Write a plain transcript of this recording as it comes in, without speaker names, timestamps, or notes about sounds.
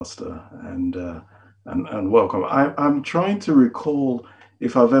Pastor, and welcome. I'm trying to recall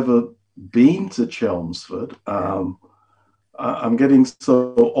if I've ever been to Chelmsford. I'm getting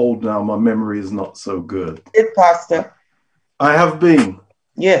so old now; my memory is not so good. It, Pastor. I have been.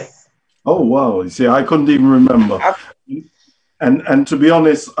 Yes. Oh wow! You see, I couldn't even remember. I, And to be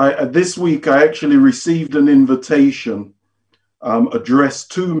honest, I this week I actually received an invitation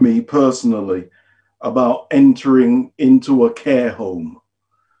addressed to me personally about entering into a care home.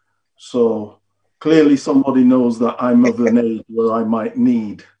 So clearly somebody knows that I'm of an age where I might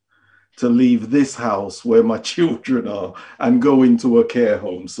need to leave this house where my children are and go into a care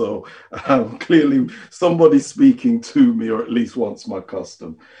home. So clearly somebody's speaking to me, or at least wants my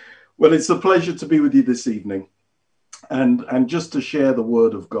custom. Well, it's a pleasure to be with you this evening and just to share the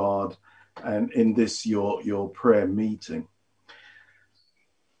word of God and in this your prayer meeting.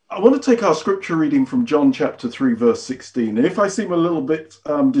 I want to take our scripture reading from John chapter 3, verse 16. And if I seem a little bit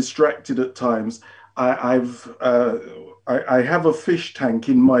distracted at times, I have a fish tank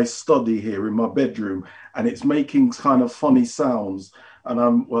in my study here in my bedroom, and it's making kind of funny sounds. And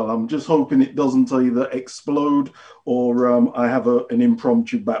I'm just hoping it doesn't either explode or I have an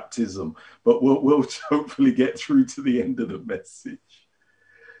impromptu baptism. But we'll hopefully get through to the end of the message.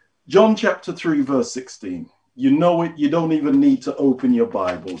 John chapter 3, verse 16. You know it, you don't even need to open your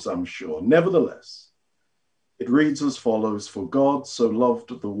Bibles, I'm sure. Nevertheless, it reads as follows: For God so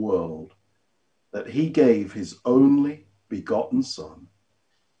loved the world that he gave his only begotten Son,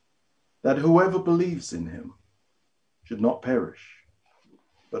 that whoever believes in him should not perish,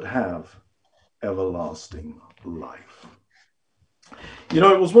 but have everlasting life. You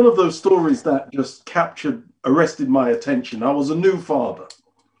know, it was one of those stories that just arrested my attention. I was a new father,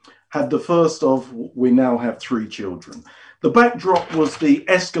 had the first of, we now have three children. The backdrop was the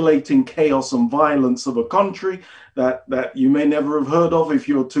escalating chaos and violence of a country that you may never have heard of if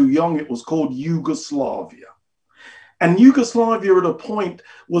you're too young. It was called Yugoslavia. And Yugoslavia at a point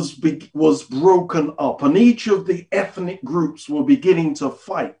was broken up, and each of the ethnic groups were beginning to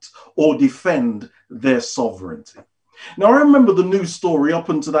fight or defend their sovereignty. Now, I remember the news story up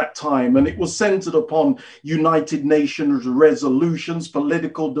until that time, and it was centered upon United Nations resolutions,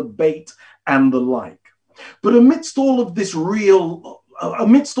 political debate, and the like. But amidst all of this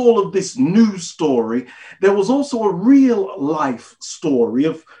news story, there was also a real life story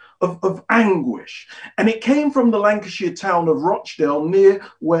of anguish. And it came from the Lancashire town of Rochdale, near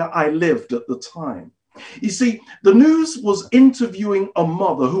where I lived at the time. You see, the news was interviewing a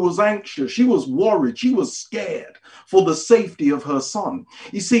mother who was anxious. She was worried. She was scared for the safety of her son.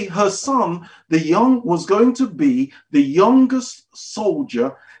 You see, her son, was going to be the youngest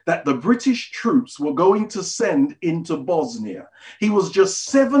soldier that the British troops were going to send into Bosnia. He was just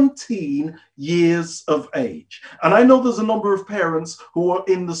 17 years of age. And I know there's a number of parents who are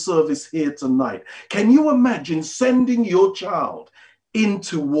in the service here tonight. Can you imagine sending your child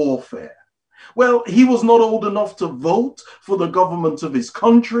into warfare? Well, he was not old enough to vote for the government of his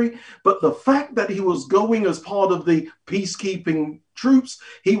country, but the fact that he was going as part of the peacekeeping troops,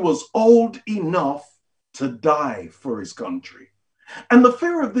 he was old enough to die for his country. And the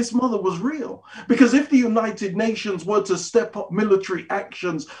fear of this mother was real, because if the United Nations were to step up military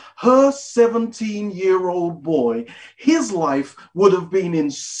actions, her 17-year-old boy, his life would have been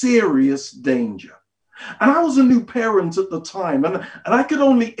in serious danger. And I was a new parent at the time, and I could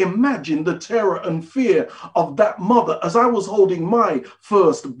only imagine the terror and fear of that mother as I was holding my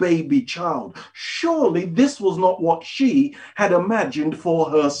first baby child. Surely this was not what she had imagined for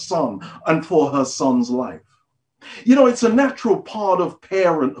her son and for her son's life. You know, it's a natural part of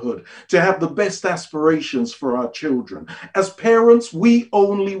parenthood to have the best aspirations for our children. As parents, we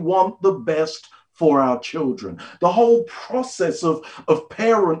only want the best for our children. The whole process of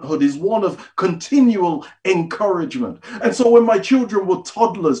parenthood is one of continual encouragement. And so when my children were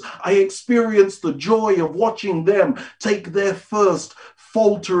toddlers, I experienced the joy of watching them take their first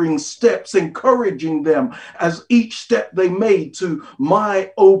faltering steps, encouraging them as each step they made to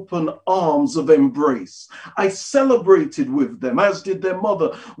my open arms of embrace. I celebrated with them, as did their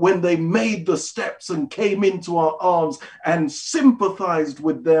mother, when they made the steps and came into our arms, and sympathized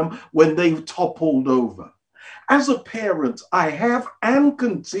with them when they toppled over. As a parent, I have and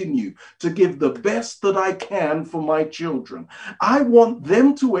continue to give the best that I can for my children. I want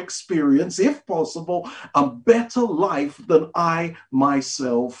them to experience, if possible, a better life than I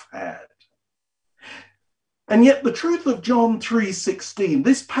myself had. And yet the truth of John 3:16,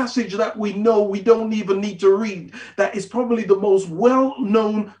 this passage that we know we don't even need to read, that is probably the most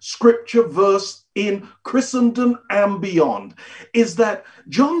well-known scripture verse in Christendom and beyond, is that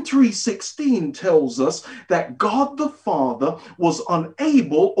John 3:16 tells us that God the Father was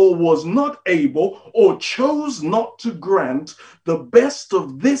unable or was not able or chose not to grant the best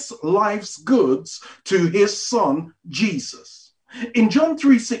of this life's goods to his son, Jesus. In John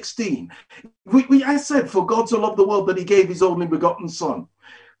 3:16, I said, for God so loved the world that he gave his only begotten son.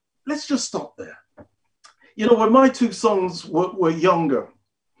 Let's just stop there. You know, when my two sons were younger,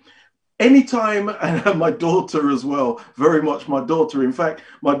 anytime, and my daughter as well, very much my daughter. In fact,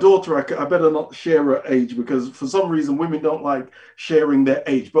 my daughter, I better not share her age because for some reason women don't like sharing their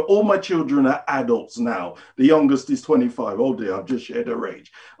age. But all my children are adults now. The youngest is 25. Oh dear, I've just shared her age.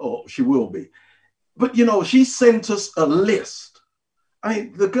 Oh, she will be. But you know, she sent us a list. I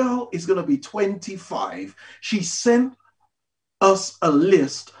mean, the girl is going to be 25. She sent us a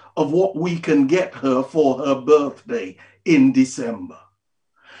list of what we can get her for her birthday in December.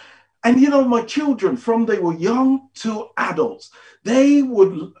 And, you know, my children, from they were young to adults, they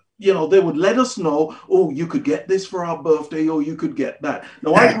would, you know, they would let us know, oh, you could get this for our birthday, or you could get that.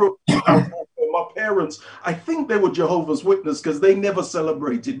 Now, I grew up with my parents, I think they were Jehovah's Witnesses because they never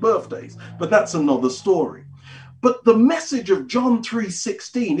celebrated birthdays, but that's another story. But the message of John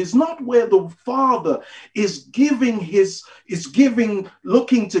 3:16 is not where the Father is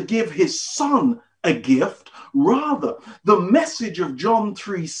looking to give his son a gift. Rather, the message of John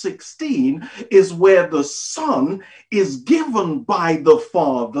 3:16 is where the Son is given by the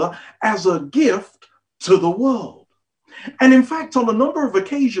Father as a gift to the world. And in fact, on a number of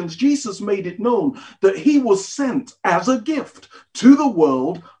occasions, Jesus made it known that he was sent as a gift to the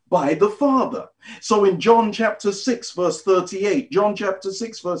world by the Father. So in John chapter 6, verse 38,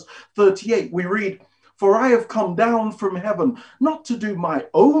 we read, for I have come down from heaven, not to do my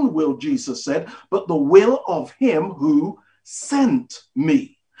own will, Jesus said, but the will of him who sent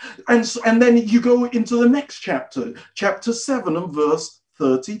me. And then you go into the next chapter, chapter 7 and verse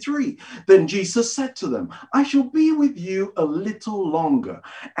 33. Then Jesus said to them, I shall be with you a little longer,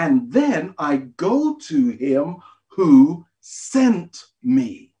 and then I go to him who sent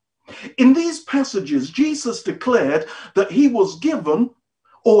me. In these passages, Jesus declared that he was given,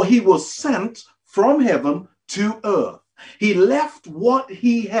 or he was sent from heaven to earth. He left what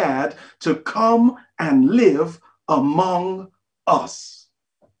he had to come and live among us.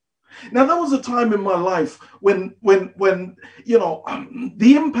 Now, there was a time in my life when you know,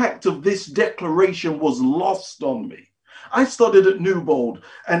 the impact of this declaration was lost on me. I studied at Newbold,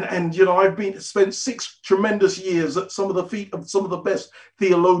 and you know, I've spent 6 tremendous years at some of the feet of some of the best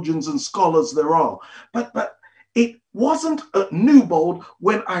theologians and scholars there are. But it wasn't at Newbold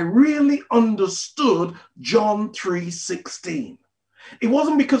when I really understood John 3:16. It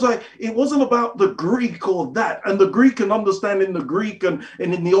wasn't because it wasn't about the Greek or that, and the Greek and understanding the Greek and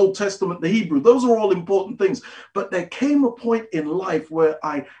in the Old Testament, the Hebrew, those are all important things. But there came a point in life where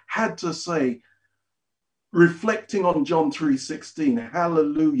I had to say, reflecting on John 3:16,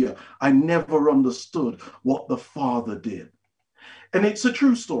 hallelujah, I never understood what the Father did. And it's a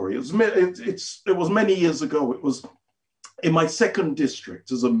true story. It was many years ago. It was in my second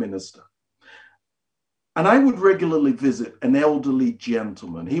district as a minister. And I would regularly visit an elderly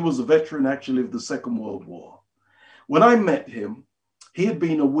gentleman. He was a veteran, actually, of the Second World War. When I met him, he had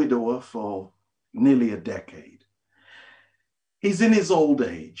been a widower for nearly a decade. He's in his old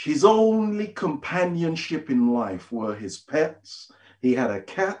age. His only companionship in life were his pets. He had a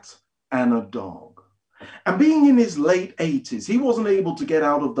cat and a dog. And being in his late 80s, he wasn't able to get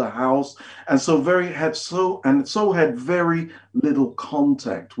out of the house, and so had very little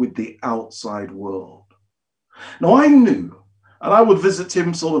contact with the outside world. Now I knew, and I would visit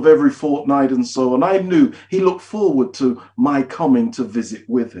him sort of every fortnight and so, and I knew he looked forward to my coming to visit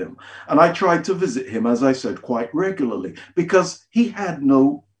with him. And I tried to visit him, as I said, quite regularly, because he had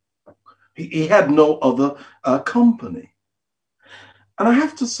no other company. And I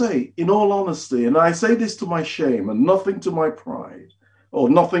have to say, in all honesty, and I say this to my shame and nothing to my pride, or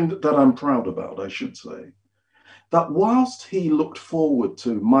nothing that I'm proud about, I should say, that whilst he looked forward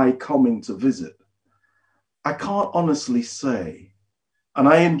to my coming to visit, I can't honestly say, and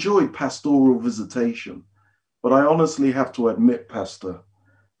I enjoyed pastoral visitation, but I honestly have to admit, Pastor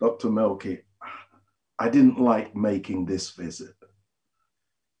Dr. Melky, I didn't like making this visit.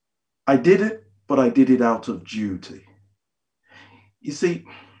 I did it, but I did it out of duty. You see,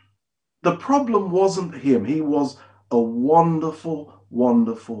 the problem wasn't him. He was a wonderful,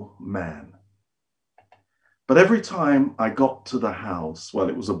 wonderful man. But every time I got to the house, well,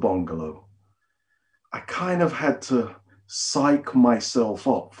 it was a bungalow, I kind of had to psych myself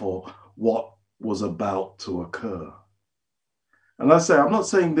up for what was about to occur. And I say, I'm not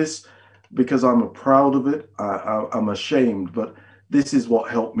saying this because I'm proud of it. I'm ashamed, but this is what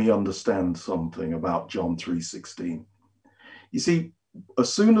helped me understand something about John 3:16. You see,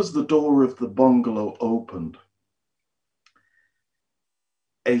 as soon as the door of the bungalow opened,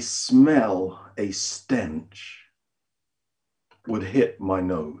 a smell, a stench would hit my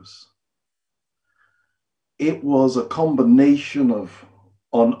nose. It was a combination of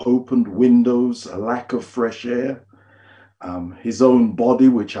unopened windows, a lack of fresh air, his own body,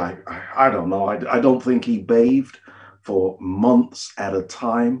 which I don't know. I don't think he bathed for months at a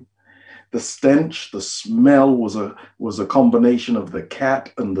time. The stench, the smell was a combination of the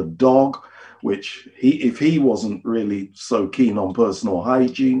cat and the dog, which if he wasn't really so keen on personal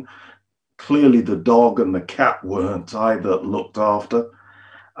hygiene, clearly the dog and the cat weren't either looked after.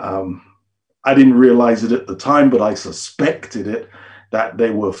 I didn't realize it at the time, but I suspected it, that they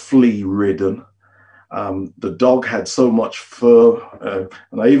were flea ridden. The dog had so much fur,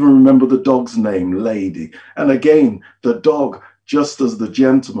 and I even remember the dog's name, Lady. And again, the dog, just as the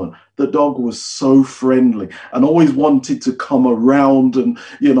gentleman, the dog was so friendly and always wanted to come around and,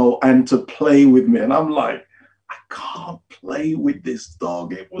 and to play with me. And I'm like, I can't play with this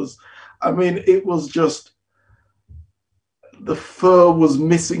dog. It was just, the fur was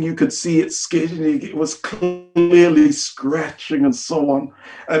missing. You could see its skin. It was clearly scratching and so on.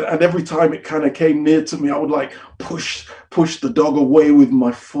 And every time it kind of came near to me, I would like push the dog away with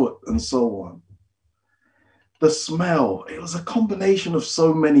my foot and so on. The smell, it was a combination of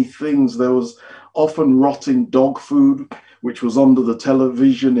so many things. There was often rotting dog food, which was under the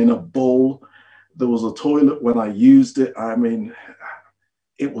television in a bowl. There was a toilet when I used it. I mean,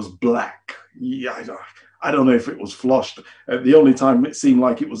 it was black. Yeah, I don't know if it was flushed. The only time it seemed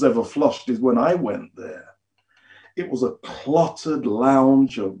like it was ever flushed is when I went there. It was a cluttered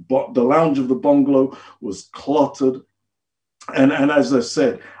lounge. The lounge of the bungalow was cluttered. And as I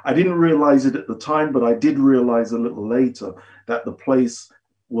said, I didn't realize it at the time, but I did realize a little later that the place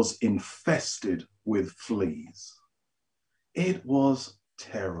was infested with fleas. It was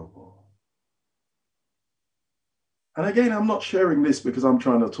terrible. And again, I'm not sharing this because I'm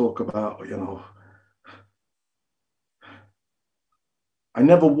trying to talk about, I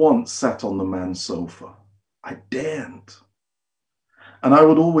never once sat on the man's sofa. I daren't. And I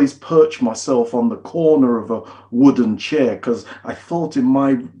would always perch myself on the corner of a wooden chair because I thought in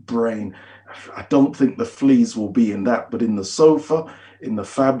my brain, I don't think the fleas will be in that, but in the sofa, in the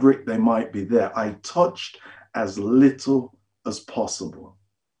fabric, they might be there. I touched as little as possible.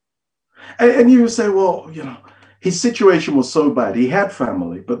 And you would say, well, his situation was so bad. He had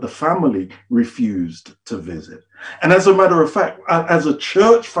family, but the family refused to visit. And as a matter of fact, as a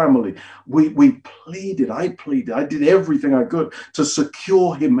church family, we pleaded, I did everything I could to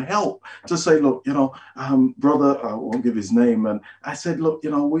secure him help, to say, look, brother, I won't give his name. And I said, look,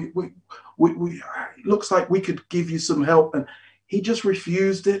 we looks like we could give you some help. And he just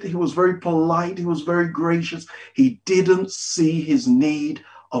refused it. He was very polite. He was very gracious. He didn't see his need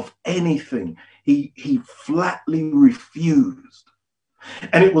of anything. He flatly refused.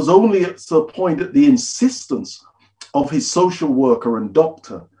 And it was only at the point, at the insistence of his social worker and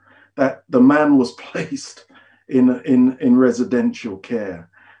doctor, that the man was placed in residential care.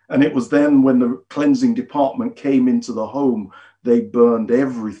 And it was then when the cleansing department came into the home, they burned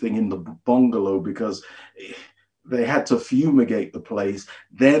everything in the bungalow because they had to fumigate the place.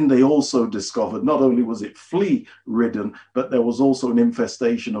 Then they also discovered not only was it flea ridden, but there was also an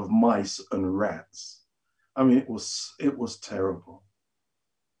infestation of mice and rats. I mean, it was terrible.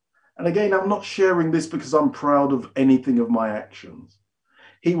 And again, I'm not sharing this because I'm proud of anything of my actions.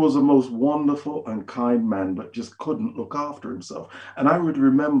 He was a most wonderful and kind man, but just couldn't look after himself. And I would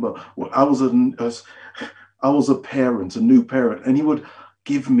remember I was a parent, a new parent, and he would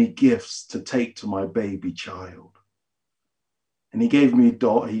give me gifts to take to my baby child. And he gave me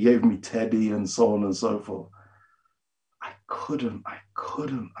Teddy and so on and so forth. I couldn't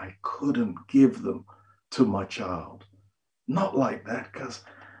give them to my child. Not like that, because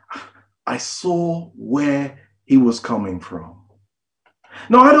I saw where he was coming from.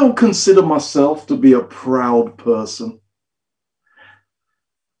 Now, I don't consider myself to be a proud person.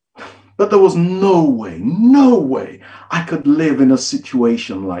 But there was no way I could live in a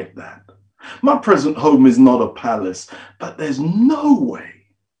situation like that. My present home is not a palace, but there's no way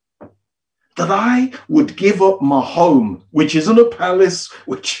that I would give up my home, which isn't a palace,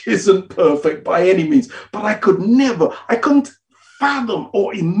 which isn't perfect by any means, but I couldn't fathom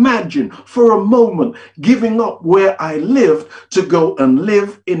or imagine for a moment giving up where I lived to go and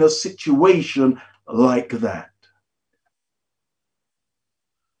live in a situation like that.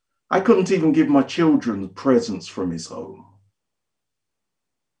 I couldn't even give my children presents from his home.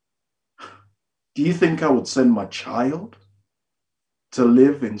 Do you think I would send my child to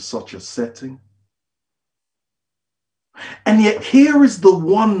live in such a setting? And yet here is the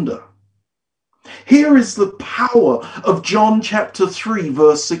wonder. Here is the power of John chapter 3,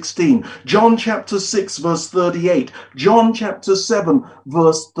 verse 16, John chapter 6, verse 38, John chapter 7,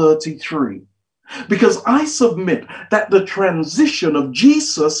 verse 33. Because I submit that the transition of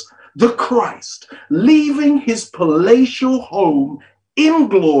Jesus, the Christ, leaving his palatial home in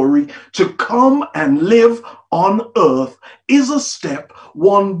glory to come and live on earth is a step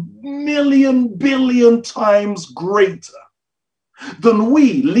 1,000,000 billion times greater than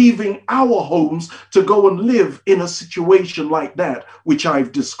we leaving our homes to go and live in a situation like that which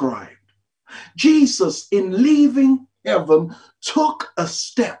I've described. Jesus, in leaving heaven, took a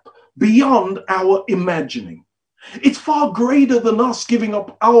step beyond our imagining. It's far greater than us giving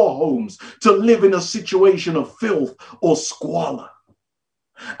up our homes to live in a situation of filth or squalor.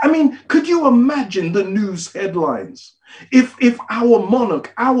 I mean, could you imagine the news headlines if our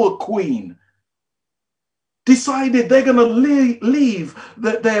monarch, our queen, decided they're going to leave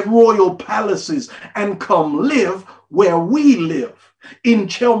their royal palaces and come live where we live, in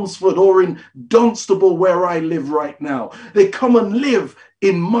Chelmsford or in Dunstable, where I live right now. They come and live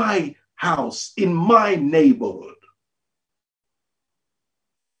in my house, in my neighborhood.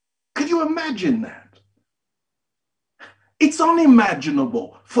 Could you imagine that? It's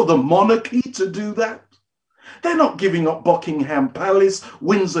unimaginable for the monarchy to do that. They're not giving up Buckingham Palace,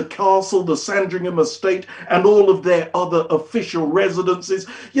 Windsor Castle, the Sandringham Estate, and all of their other official residences.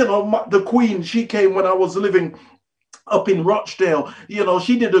 You know, the Queen, she came when I was living up in Rochdale. You know,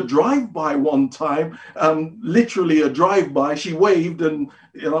 she did a drive-by one time, literally a drive-by. She waved and,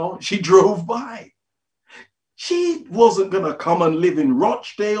 you know, she drove by. She wasn't going to come and live in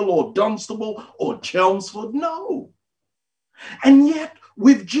Rochdale or Dunstable or Chelmsford, no. And yet,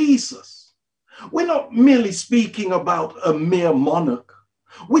 with Jesus, we're not merely speaking about a mere monarch.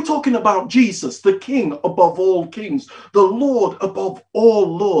 We're talking about Jesus, the King above all kings, the Lord above all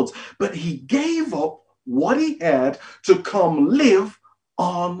lords. But he gave up what he had to come live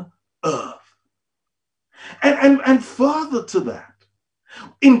on earth. And further to that,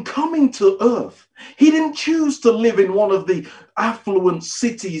 in coming to earth, he didn't choose to live in one of the affluent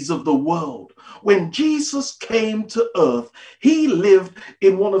cities of the world. When Jesus came to earth, he lived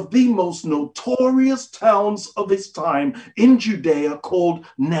in one of the most notorious towns of his time in Judea called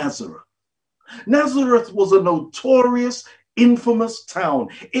Nazareth. Nazareth was a notorious, infamous town.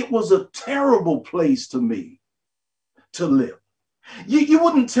 It was a terrible place to me to live. You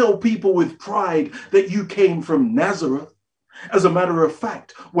wouldn't tell people with pride that you came from Nazareth. As a matter of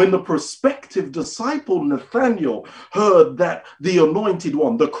fact, when the prospective disciple Nathanael heard that the anointed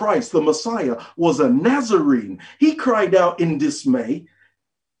one, the Christ, the Messiah, was a Nazarene, he cried out in dismay,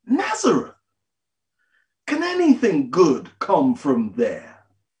 "Nazareth? Can anything good come from there?"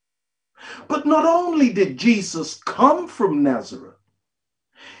 But not only did Jesus come from Nazareth,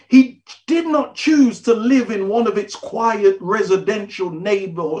 he did not choose to live in one of its quiet residential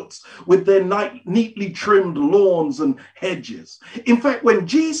neighborhoods with their neatly trimmed lawns and hedges. In fact, when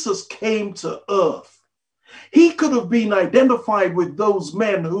Jesus came to earth, he could have been identified with those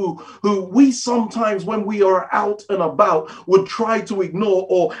men who we sometimes, when we are out and about, would try to ignore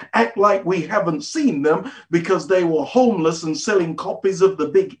or act like we haven't seen them because they were homeless and selling copies of The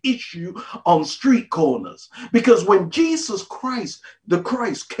Big Issue on street corners. Because when Jesus Christ, the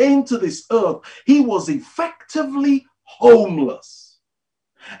Christ, came to this earth, he was effectively homeless.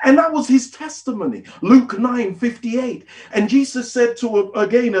 And that was his testimony, Luke 9:58. And Jesus said to,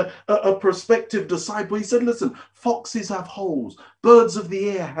 a prospective disciple, he said, listen, foxes have holes, birds of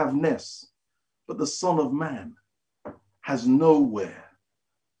the air have nests, but the Son of Man has nowhere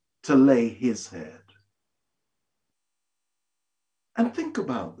to lay his head. And think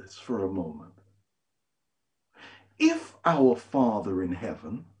about this for a moment. If our Father in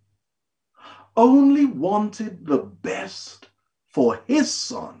heaven only wanted the best for his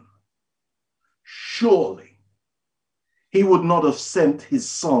Son, surely he would not have sent his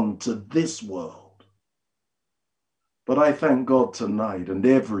Son to this world. But I thank God tonight and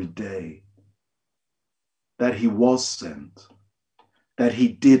every day that he was sent, that he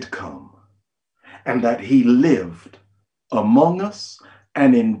did come, and that he lived among us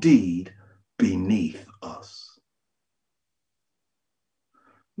and indeed beneath us.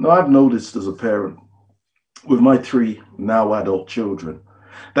 Now, I've noticed as a parent with my 3 now adult children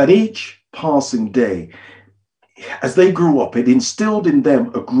that each passing day, as they grew up, it instilled in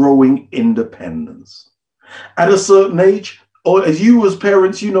them a growing independence. At a certain age, or as you as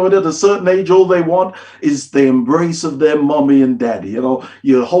parents, you know it, at a certain age, all they want is the embrace of their mommy and daddy. You know,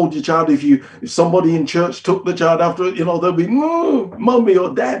 you hold your child. If somebody in church took the child after, they'll be mommy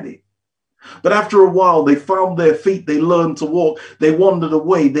or daddy. But after a while, they found their feet. They learned to walk. They wandered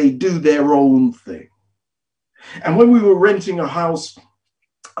away. They do their own thing. And when we were renting a house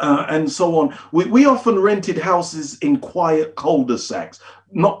and so on, we often rented houses in quiet cul-de-sacs,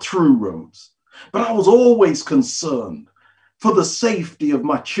 not through roads. But I was always concerned for the safety of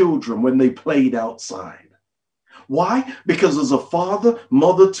my children when they played outside. Why? Because as a father,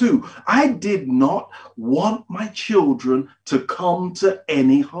 mother too, I did not want my children to come to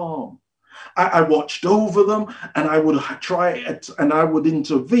any harm. I watched over them, and I would try it, and I would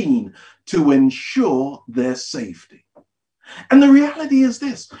intervene to ensure their safety. And the reality is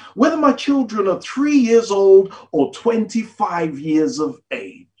this: whether my children are 3 years old or 25 years of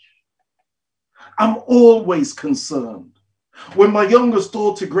age, I'm always concerned. When my youngest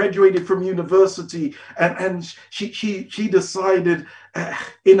daughter graduated from university and she decided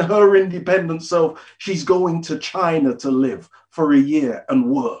in her independent self, she's going to China to live for a year and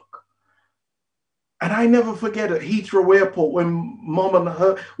work. And I never forget at Heathrow Airport when Mom and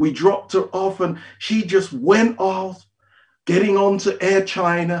her, we dropped her off, and she just went off getting onto Air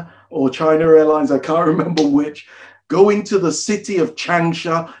China or China Airlines, I can't remember which, going to the city of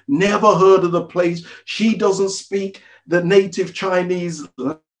Changsha, never heard of the place. She doesn't speak the native Chinese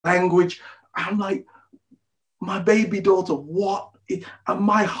language. I'm like, my baby daughter, what? And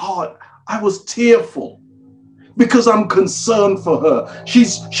my heart, I was tearful because I'm concerned for her.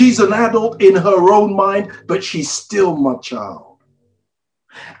 She's an adult in her own mind, but she's still my child.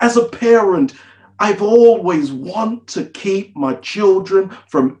 As a parent, I've always want to keep my children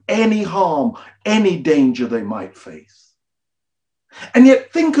from any harm, any danger they might face. And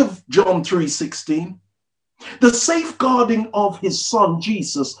yet think of John 3:16. The safeguarding of his son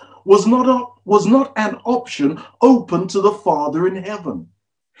Jesus was not an option open to the Father in heaven.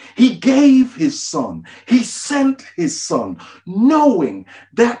 He gave his son, he sent his son, knowing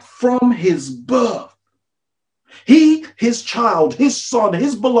that from his birth, he, his child, his son,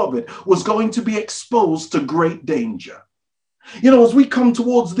 his beloved, was going to be exposed to great danger. As we come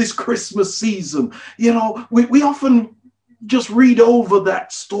towards this Christmas season, we often just read over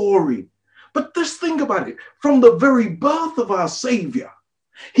that story. But just think about it. From the very birth of our Savior,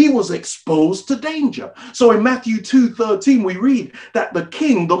 he was exposed to danger. So in Matthew 2:13, we read that the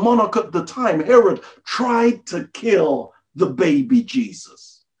king, the monarch at the time, Herod, tried to kill the baby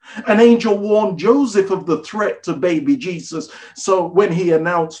Jesus. An angel warned Joseph of the threat to baby Jesus. So when he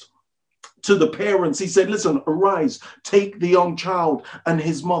announced to the parents, he said, listen, arise, take the young child and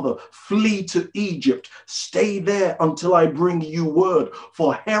his mother, flee to Egypt, stay there until I bring you word,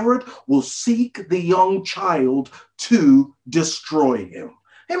 for Herod will seek the young child to destroy him.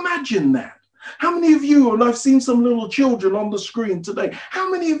 Imagine that. How many of you, and I've seen some little children on the screen today, how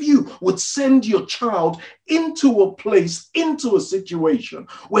many of you would send your child into a place, into a situation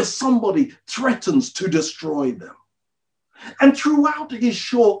where somebody threatens to destroy them? And throughout his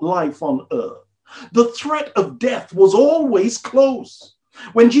short life on earth, the threat of death was always close.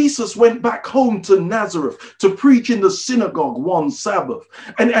 When Jesus went back home to Nazareth to preach in the synagogue one Sabbath,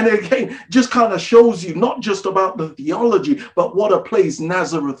 and again, just kind of shows you not just about the theology, but what a place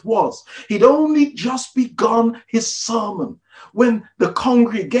Nazareth was. He'd only just begun his sermon when the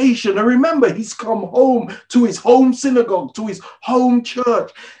congregation, and remember, he's come home to his home synagogue, to his home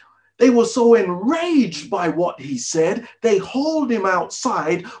church. They were so enraged by what he said, they hauled him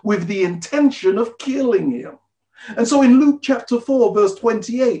outside with the intention of killing him. And so in Luke chapter 4, verse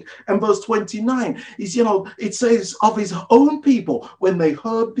 28 and verse 29, it says of his own people, when they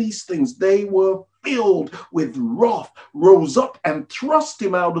heard these things, they were filled with wrath, rose up and thrust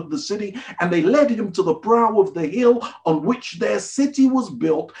him out of the city, and they led him to the brow of the hill on which their city was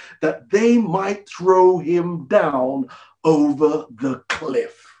built, that they might throw him down over the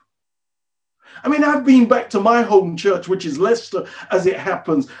cliff. I mean, I've been back to my home church, which is Leicester, as it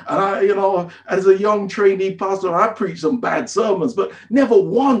happens. And as a young trainee pastor, I preached some bad sermons, but never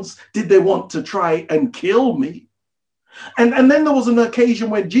once did they want to try and kill me. And then there was an occasion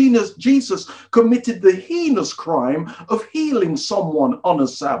when Jesus committed the heinous crime of healing someone on a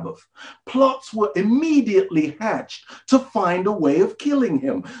Sabbath. Plots were immediately hatched to find a way of killing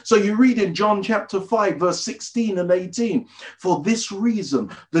him. So you read in John chapter 5, verse 16 and 18, for this reason,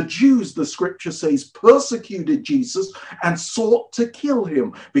 the Jews, the scripture says, persecuted Jesus and sought to kill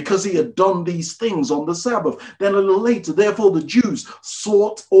him because he had done these things on the Sabbath. Then a little later, therefore the Jews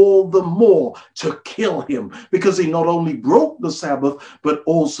sought all the more to kill him because he not only broke the Sabbath, but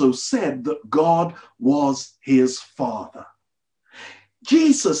also said that God was his Father.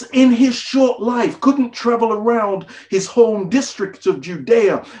 Jesus, in his short life, couldn't travel around his home district of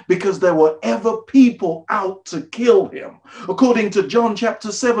Judea because there were ever people out to kill him. According to John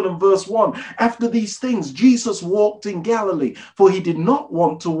chapter 7 and verse 1, after these things, Jesus walked in Galilee, for he did not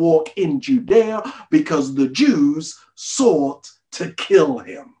want to walk in Judea because the Jews sought to kill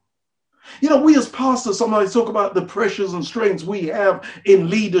him. You know, we as pastors sometimes talk about the pressures and strains we have in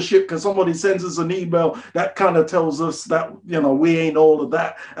leadership because somebody sends us an email that kind of tells us that, you know, we ain't all of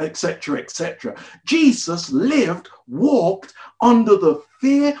that, etc., etc. Jesus lived, walked under the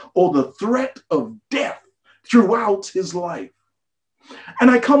fear or the threat of death throughout his life. And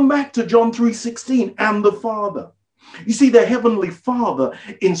I come back to John 3:16 and the Father. You see, the Heavenly Father,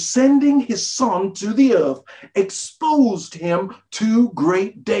 in sending his Son to the earth, exposed him to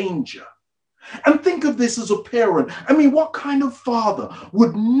great danger. And think of this as a parent. I mean, what kind of father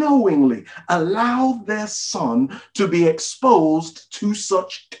would knowingly allow their son to be exposed to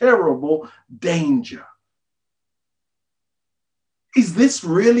such terrible danger? Is this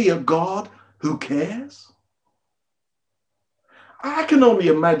really a God who cares? I can only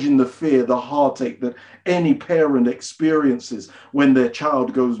imagine the fear, the heartache that any parent experiences when their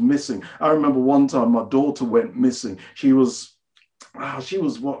child goes missing. I remember one time my daughter went missing. She was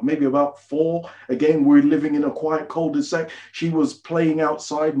what, maybe about 4. Again, we're living in a quiet cul-de-sac. She was playing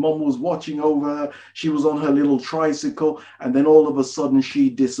outside. Mom was watching over her. She was on her little tricycle. And then all of a sudden she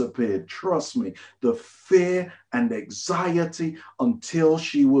disappeared. Trust me, the fear and anxiety until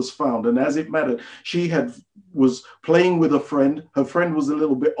she was found. And as it mattered, she was playing with a friend. Her friend was a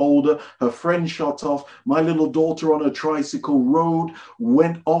little bit older. Her friend shot off. My little daughter on a tricycle rode,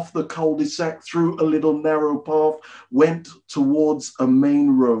 went off the cul-de-sac through a little narrow path, went towards a main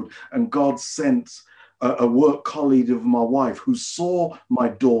road. And God sent a work colleague of my wife who saw my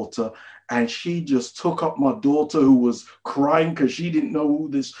daughter, and she just took up my daughter, who was crying because she didn't know who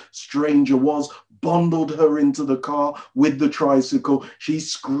this stranger was, bundled her into the car with the tricycle.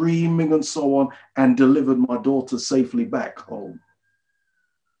 She's screaming and so on, and delivered my daughter safely back home.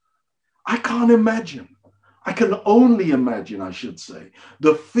 I can't imagine. I can only imagine, I should say,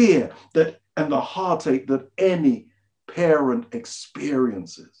 the fear that and the heartache that any parent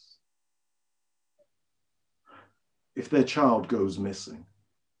experiences if their child goes missing.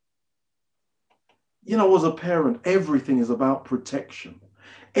 You know, as a parent, everything is about protection.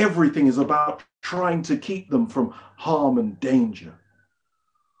 Everything is about trying to keep them from harm and danger.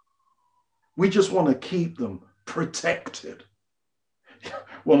 We just want to keep them protected.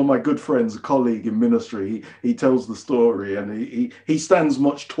 One of my good friends, a colleague in ministry, he tells the story, and he stands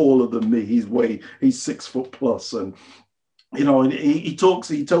much taller than me. He's 6 foot plus, and you know, and he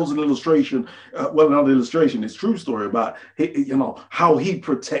tells an illustration, well, not an illustration, it's a true story about, you know, how he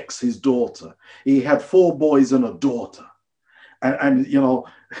protects his daughter. He had 4 boys and a daughter. And you know,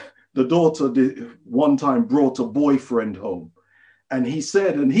 the daughter one time brought a boyfriend home. And he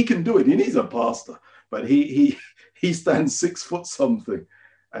said, and he can do it, and he's a pastor, but he stands 6 foot something.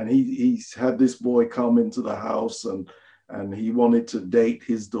 And he's had this boy come into the house, and he wanted to date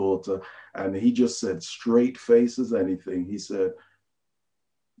his daughter. And he just said, straight face as anything, he said,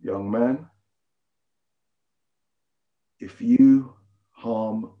 young man, if you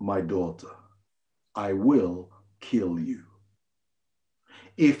harm my daughter, I will kill you.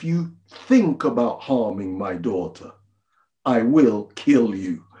 If you think about harming my daughter, I will kill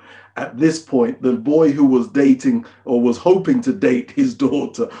you. At this point, the boy who was dating or was hoping to date his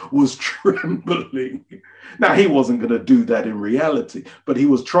daughter was trembling. Now, he wasn't going to do that in reality, but he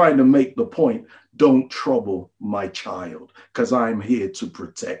was trying to make the point, don't trouble my child, because I'm here to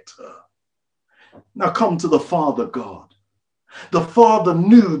protect her. Now come to the Father God. The Father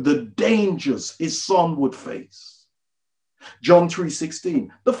knew the dangers his Son would face. John 3:16,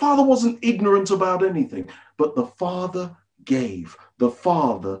 the Father wasn't ignorant about anything, but the Father gave. The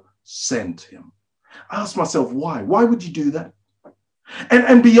Father sent him. I asked myself, why? Why would you do that?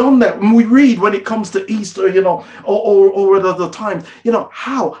 And beyond that, when we read, when it comes to Easter, you know, or at other times, you know,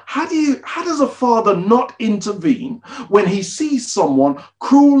 how does a father not intervene when he sees someone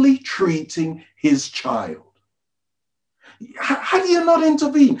cruelly treating his child? How do you not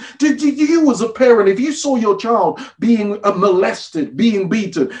intervene? Do you, as a parent, if you saw your child being molested, being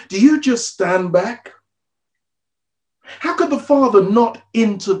beaten, do you just stand back? How could the father not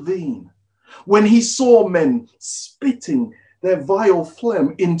intervene when he saw men spitting their vile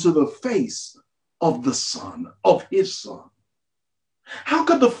phlegm into the face of the son, of his son? How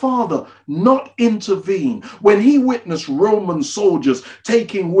could the father not intervene when he witnessed Roman soldiers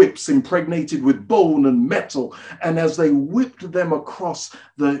taking whips impregnated with bone and metal, and as they whipped them across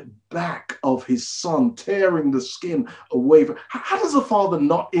the back of his son, tearing the skin away? How does the father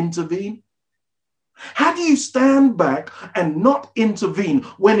not intervene? How do you stand back and not intervene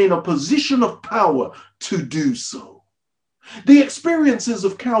when in a position of power to do so? The experiences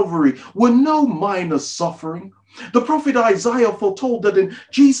of Calvary were no minor suffering. The prophet Isaiah foretold that in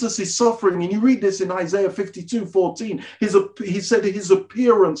Jesus' suffering, and you read this in Isaiah 52:14, he said his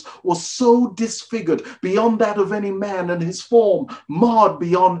appearance was so disfigured beyond that of any man, and his form marred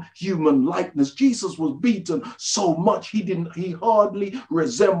beyond human likeness. Jesus was beaten so much he hardly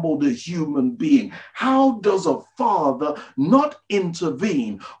resembled a human being. How does a father not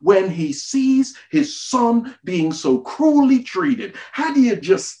intervene when he sees his son being so cruelly treated? How do you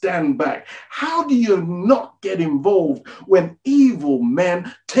just stand back? How do you not get involved when evil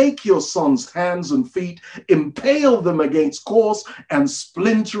men take your son's hands and feet, impale them against coarse and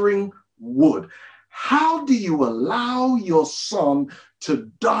splintering wood? How do you allow your son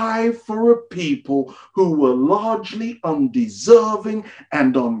to die for a people who were largely undeserving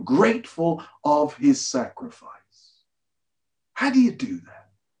and ungrateful of his sacrifice? How do you do that?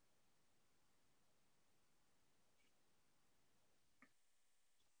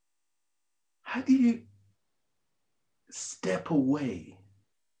 How do you step away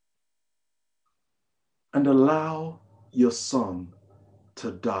and allow your son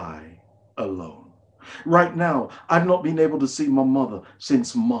to die alone? Right now, I've not been able to see my mother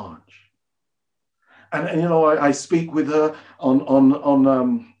since March. And you know, I speak with her on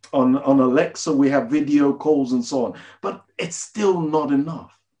Alexa. We have video calls and so on, but it's still not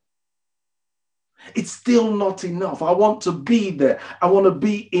enough. It's still not enough. I want to be there. I want to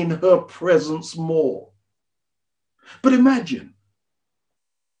be in her presence more. But imagine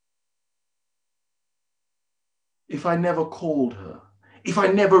if I never called her, if I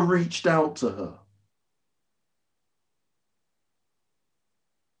never reached out to her.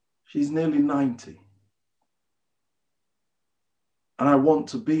 She's nearly 90. And I want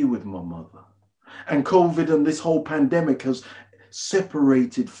to be with my mother. And COVID and this whole pandemic has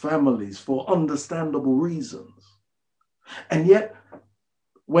separated families for understandable reasons. And yet,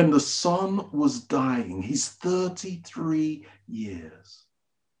 when the son was dying, he's 33 years,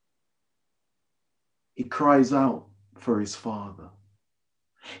 he cries out for his father.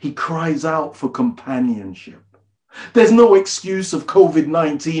 He cries out for companionship. There's no excuse of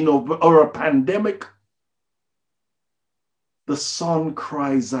COVID-19 or a pandemic. The son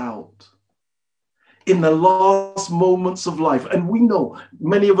cries out in the last moments of life. And we know,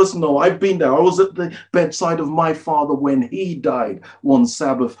 many of us know, I've been there. I was at the bedside of my father when he died one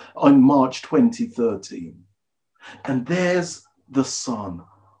Sabbath on March 2013. And there's the son.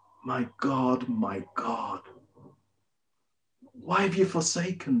 My God, why have you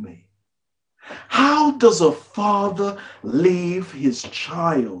forsaken me? How does a father leave his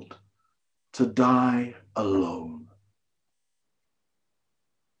child to die alone?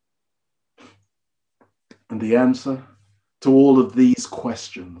 And the answer to all of these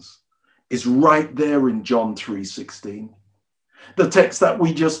questions is right there in John 3:16. The text that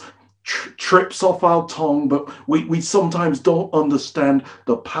we just trips off our tongue, but we sometimes don't understand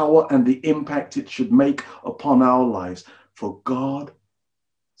the power and the impact it should make upon our lives. For God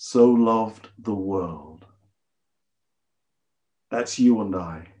so loved the world. That's you and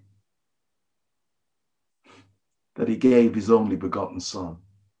I. That he gave his only begotten son,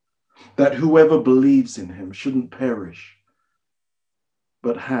 that whoever believes in him shouldn't perish,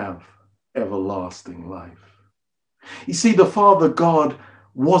 but have everlasting life. You see, the Father God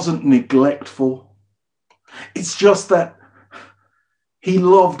wasn't neglectful. It's just that he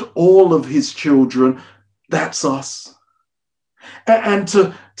loved all of his children. That's us. And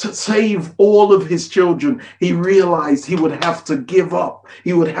to save all of his children, he realized he would have to give up.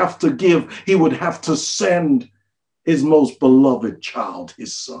 He would have to give. He would have to send his most beloved child,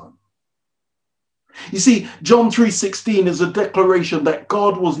 his son. You see, John 3:16 is a declaration that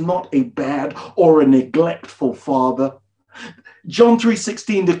God was not a bad or a neglectful father. John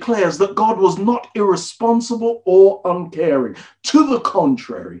 3:16 declares that God was not irresponsible or uncaring. To the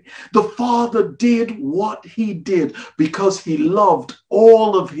contrary, the Father did what he did because he loved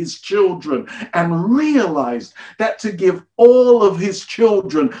all of his children and realized that to give all of his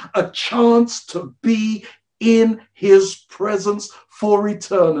children a chance to be in his presence for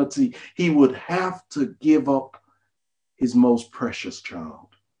eternity, he would have to give up his most precious child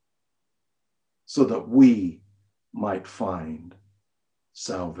so that we might find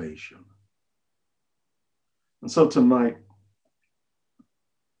salvation. And so tonight,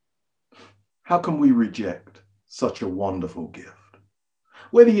 how can we reject such a wonderful gift?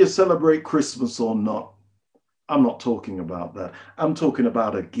 Whether you celebrate Christmas or not, I'm not talking about that. I'm talking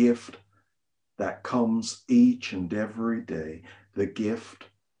about a gift that comes each and every day, the gift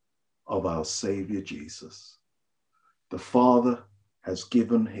of our Savior Jesus. The Father has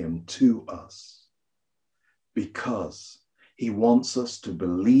given him to us because he wants us to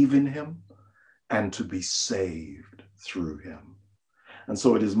believe in him and to be saved through him. And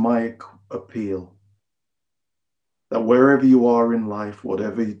so it is my appeal that wherever you are in life,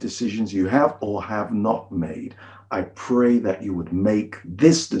 whatever decisions you have or have not made, I pray that you would make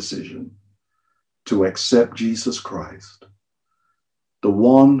this decision to accept Jesus Christ, the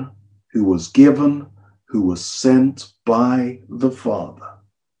one who was given, who was sent by the Father,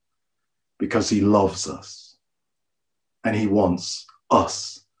 because he loves us and he wants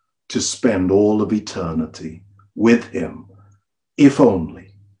us to spend all of eternity with him, if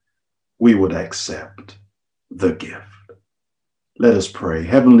only we would accept the gift. Let us pray.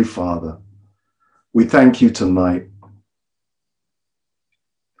 Heavenly Father, we thank you tonight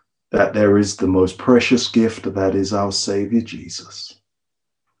that there is the most precious gift, that is our Savior Jesus.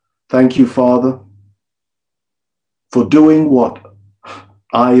 Thank you, Father, for doing what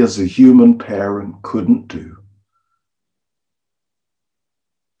I as a human parent couldn't do.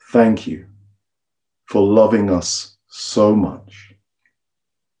 Thank you for loving us so much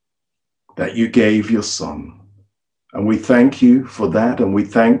that you gave your Son. And we thank you for that, and we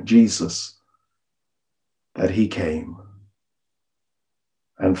thank Jesus that he came.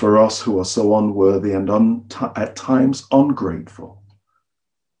 And for us who are so unworthy and at times ungrateful,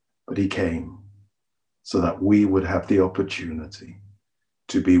 but he came so that we would have the opportunity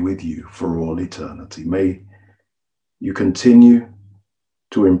to be with you for all eternity. May you continue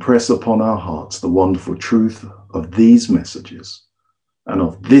to impress upon our hearts the wonderful truth of these messages and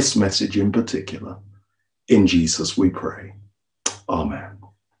of this message in particular. In Jesus we pray. Amen.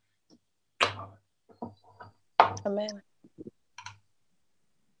 Amen.